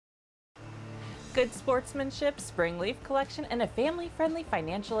Good sportsmanship, spring leaf collection, and a family-friendly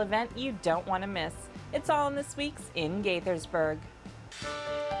financial event you don't want to miss. It's all in this week's In Gaithersburg.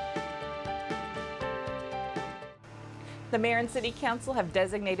 The Mayor and City Council have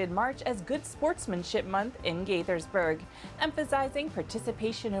designated March as Good Sportsmanship Month in Gaithersburg. Emphasizing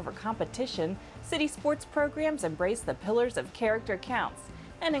participation over competition, city sports programs embrace the pillars of character counts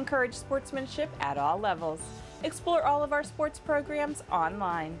and encourage sportsmanship at all levels. Explore all of our sports programs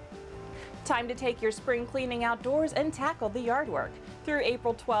online. Time to take your spring cleaning outdoors and tackle the yard work. Through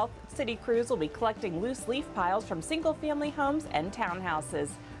April 12th, city crews will be collecting loose leaf piles from single-family homes and townhouses.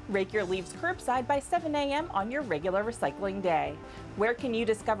 Rake your leaves curbside by 7 a.m. on your regular recycling day. Where can you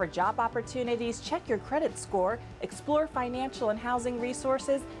discover job opportunities, check your credit score, explore financial and housing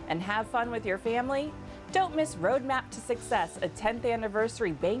resources, and have fun with your family? Don't miss Roadmap to Success, a 10th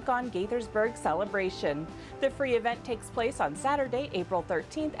anniversary Bank on Gaithersburg celebration. The free event takes place on Saturday, April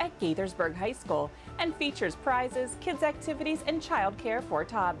 13th at Gaithersburg High School and features prizes, kids' activities, and childcare for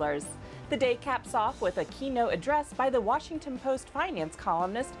toddlers. The day caps off with a keynote address by the Washington Post finance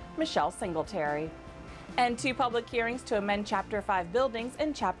columnist Michelle Singletary. And 2 public hearings to amend Chapter 5 buildings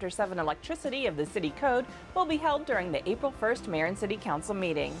and Chapter 7 electricity of the City Code will be held during the April 1st Mayor and City Council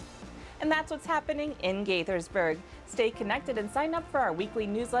meeting. And that's what's happening in Gaithersburg. Stay connected and sign up for our weekly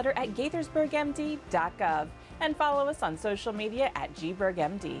newsletter at gaithersburgmd.gov and follow us on social media at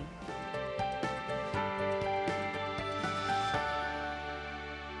gburgmd.